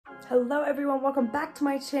Hello everyone, welcome back to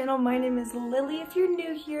my channel. My name is Lily. If you're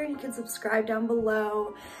new here, you can subscribe down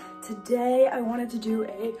below. Today I wanted to do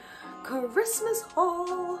a Christmas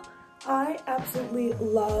haul. I absolutely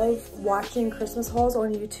love watching Christmas hauls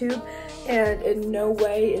on YouTube, and in no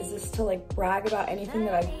way is this to like brag about anything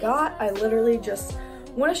that I got. I literally just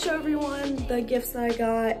want to show everyone the gifts that I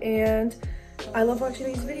got, and I love watching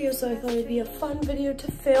these videos, so I thought it'd be a fun video to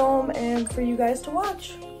film and for you guys to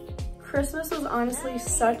watch. Christmas was honestly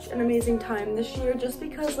such an amazing time this year, just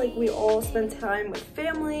because like we all spent time with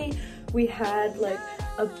family. We had like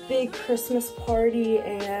a big Christmas party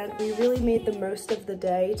and we really made the most of the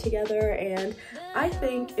day together, and I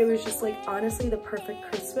think it was just like honestly the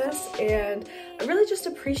perfect Christmas, and I really just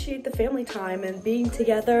appreciate the family time and being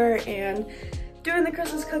together and doing the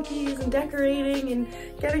Christmas cookies and decorating and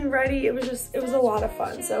getting ready. It was a lot of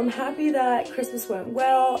fun. So I'm happy that Christmas went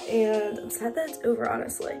well, and I'm sad that it's over,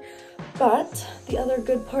 honestly. But the other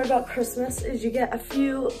good part about Christmas is you get a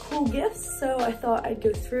few cool gifts. So I thought I'd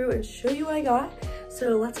go through and show you what I got.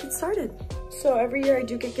 So let's get started. So every year I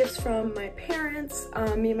do get gifts from my parents.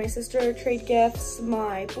 Me and my sister trade gifts.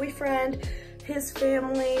 My boyfriend, his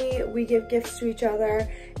family, we give gifts to each other.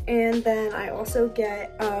 And then I also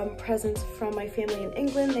get presents from my family in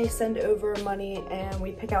England. They send over money and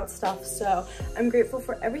we pick out stuff. So I'm grateful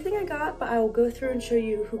for everything I got, but I will go through and show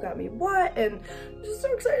you who got me what, and I'm just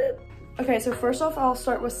so excited. Okay, so first off, I'll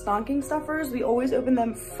start with stocking stuffers. We always open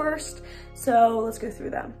them first, so let's go through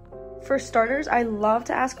them. For starters, I love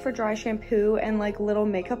to ask for dry shampoo and like little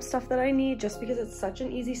makeup stuff that I need, just because it's such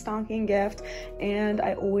an easy stocking gift and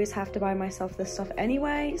I always have to buy myself this stuff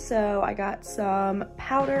anyway. So I got some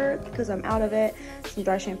powder because I'm out of it, some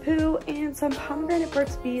dry shampoo, and some pomegranate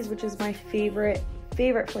Burt's Bees, which is my favorite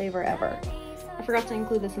flavor ever. I forgot to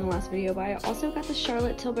include this in the last video, but I also got the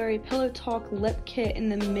Charlotte Tilbury Pillow Talk Lip Kit in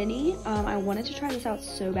the mini. I wanted to try this out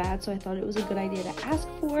so bad, so I thought it was a good idea to ask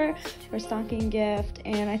for a stocking gift,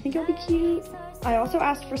 and I think it'll be cute. I also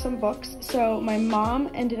asked for some books, so my mom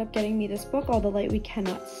ended up getting me this book, All the Light We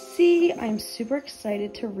Cannot See. I'm super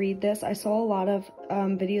excited to read this. I saw a lot of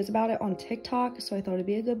videos about it on TikTok, so I thought it'd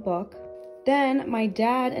be a good book. Then my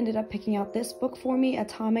dad ended up picking out this book for me,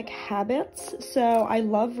 Atomic Habits. So I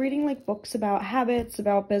love reading like books about habits,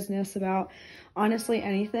 about business, about honestly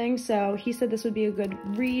anything. So he said this would be a good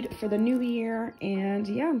read for the new year, and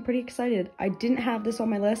yeah, I'm pretty excited. I didn't have this on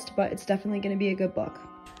my list, but it's definitely going to be a good book.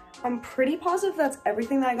 I'm pretty positive that's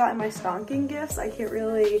everything that I got in my stocking gifts. I can't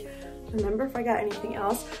really remember if I got anything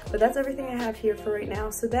else, but that's everything I have here for right now.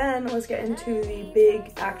 So then let's get into the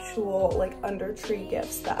big actual like under tree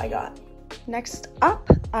gifts that I got. Next up,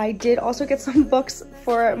 I did also get some books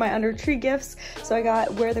for my under tree gifts. So I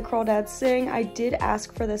got Where the Crawdads Sing. I did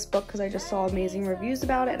ask for this book because I just saw amazing reviews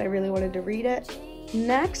about it and I really wanted to read it.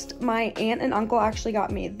 Next, my aunt and uncle actually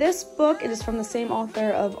got me this book. It is from the same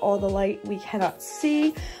author of All the Light We Cannot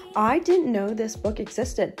See. I didn't know this book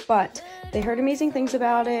existed, but they heard amazing things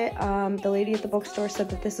about it. The lady at the bookstore said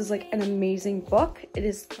that this is like an amazing book. It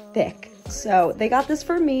is thick. So they got this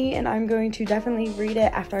for me, and I'm going to definitely read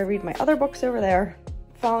it after I read my other books over there.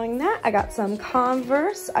 Following that, I got some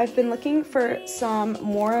Converse. I've been looking for some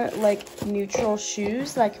more like neutral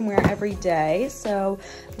shoes that I can wear every day. So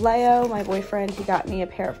Leo, my boyfriend, he got me a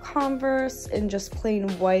pair of Converse in just plain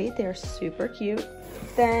white. They're super cute.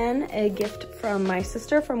 Then a gift from my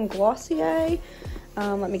sister from Glossier.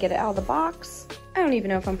 Let me get it out of the box. I don't even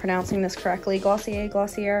know if I'm pronouncing this correctly.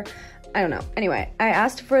 Glossier. I don't know. Anyway, I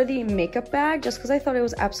asked for the makeup bag just because I thought it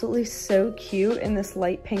was absolutely so cute in this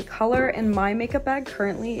light pink color, and my makeup bag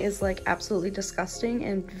currently is like absolutely disgusting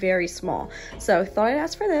and very small. So I thought I'd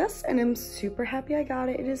ask for this, and I'm super happy I got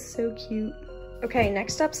it. It is so cute. Okay,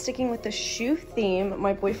 next up, sticking with the shoe theme,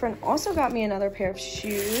 my boyfriend also got me another pair of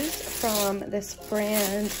shoes from this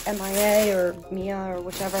brand, MIA or Mia or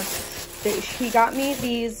whichever. He got me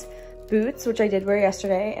these boots, which I did wear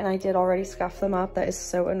yesterday, and I did already scuff them up. That is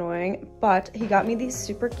so annoying. But he got me these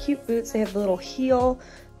super cute boots. They have the little heel.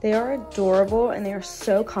 They are adorable and they are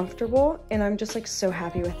so comfortable, and I'm just like so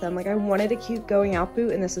happy with them. Like, I wanted a cute going out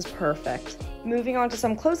boot, and this is perfect. Moving on to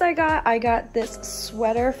some clothes I got this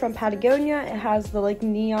sweater from Patagonia. It has the like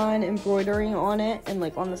neon embroidery on it and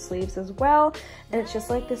like on the sleeves as well, and it's just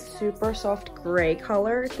like this super soft gray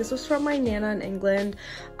color. This was from my Nana in England.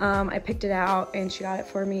 I picked it out and she got it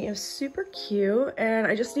for me. It was super cute, and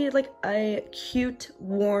I just needed like a cute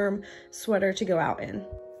warm sweater to go out in.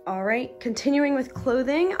 All right, continuing with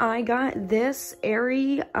clothing, I got this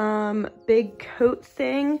airy big coat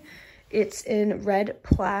thing. It's in red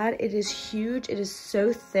plaid. It is huge. It is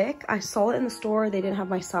so thick. I saw it in the store. They didn't have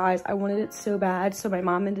my size. I wanted it so bad. So my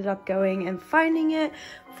mom ended up going and finding it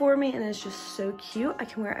for me. And it's just so cute. I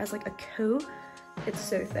can wear it as like a coat. It's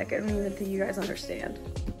so thick. I don't even think you guys understand.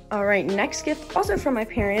 All right, next gift, also from my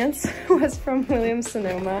parents, was from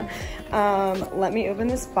Williams-Sonoma. Let me open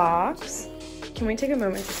this box. Can we take a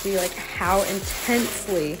moment to see like how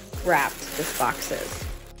intensely wrapped this box is?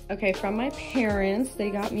 Okay, from my parents, they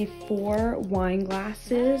got me 4 wine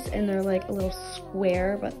glasses, and they're like a little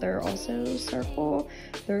square, but they're also circle.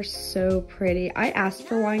 They're so pretty. I asked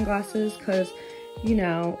for wine glasses because, you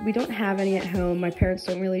know, we don't have any at home. My parents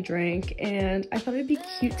don't really drink, and I thought it'd be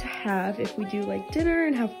cute to have if we do like dinner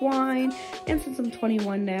and have wine. And since I'm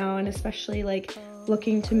 21 now, and especially like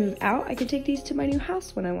looking to move out, I could take these to my new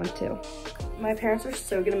house when I want to. My parents are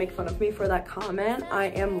so gonna make fun of me for that comment. I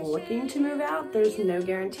am looking to move out. There's no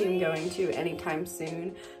guarantee I'm going to anytime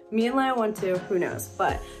soon. Me and Leia want to, who knows?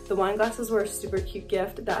 But the wine glasses were a super cute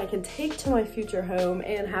gift that I can take to my future home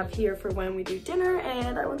and have here for when we do dinner,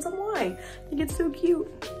 and I want some wine. I think it's so cute.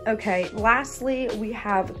 Okay, lastly, we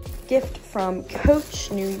have gift from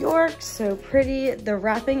Coach, New York. So pretty. The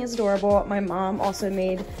wrapping is adorable. My mom also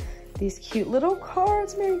made these cute little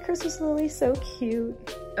cards. Merry Christmas, Lily, so cute.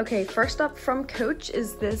 Okay, first up from Coach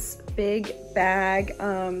is this big bag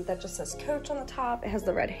that just says Coach on the top. It has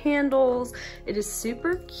the red handles. It is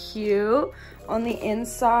super cute. On the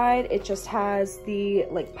inside, it just has the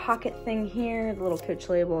like pocket thing here, the little Coach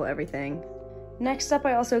label, everything. Next up,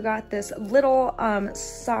 I also got this little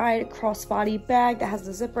side crossbody bag that has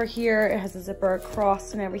the zipper here. It has the zipper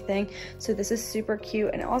across and everything. So this is super cute.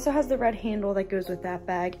 And it also has the red handle that goes with that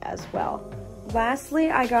bag as well. Lastly,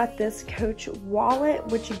 I got this Coach wallet,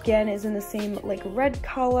 which again is in the same like red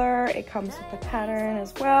color. It comes with the pattern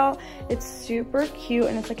as well. It's super cute,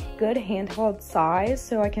 and it's like a good handheld size,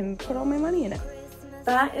 so I can put all my money in it.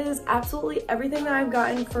 That is absolutely everything that I've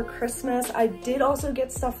gotten for Christmas. I did also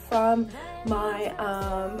get stuff from my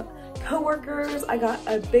co-workers. I got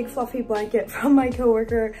a big fluffy blanket from my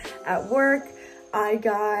co-worker at work. I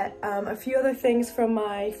got a few other things from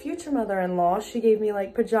my future mother-in-law. She gave me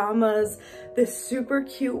like pajamas, this super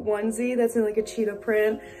cute onesie that's in like a cheetah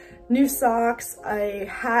print, new socks, a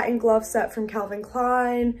hat and glove set from Calvin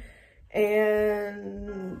Klein,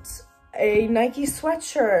 and a Nike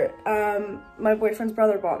sweatshirt. My boyfriend's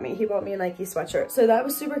brother bought me. He bought me a Nike sweatshirt. So that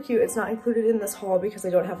was super cute. It's not included in this haul because I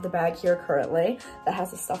don't have the bag here currently that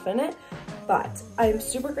has the stuff in it. But I am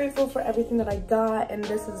super grateful for everything that I got, and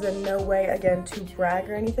this is in no way, again, to brag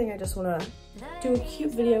or anything. I just want to do a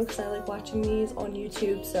cute video because I like watching these on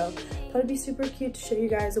YouTube. So I thought it'd be super cute to show you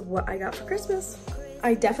guys what I got for Christmas.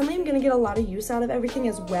 I definitely am gonna get a lot of use out of everything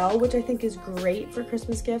as well, which I think is great for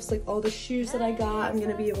Christmas gifts. Like all the shoes that I got, I'm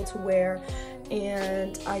gonna be able to wear.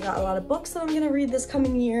 And I got a lot of books that I'm gonna read this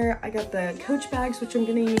coming year. I got the Coach bags, which I'm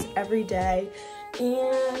gonna use every day.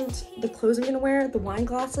 And the clothes I'm gonna wear, the wine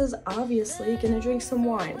glasses, obviously gonna drink some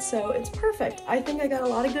wine. So it's perfect. I think I got a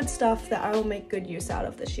lot of good stuff that I will make good use out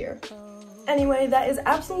of this year. Anyway, that is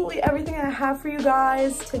absolutely everything I have for you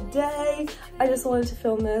guys today. I just wanted to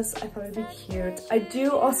film this. I thought it'd be cute. I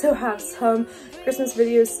do also have some Christmas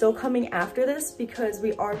videos still coming after this because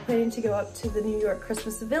we are planning to go up to the New York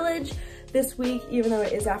Christmas Village this week. Even though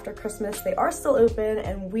it is after Christmas, they are still open,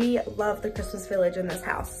 and we love the Christmas Village in this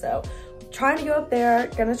house. So trying to go up there,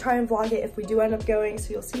 gonna try and vlog it if we do end up going.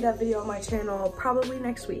 So you'll see that video on my channel probably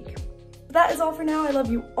next week. That is all for now. I love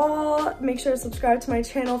you all. Make sure to subscribe to my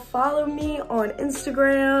channel, follow me on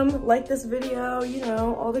Instagram, like this video, you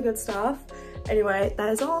know, all the good stuff. Anyway, that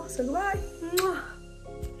is all, so goodbye. Mwah.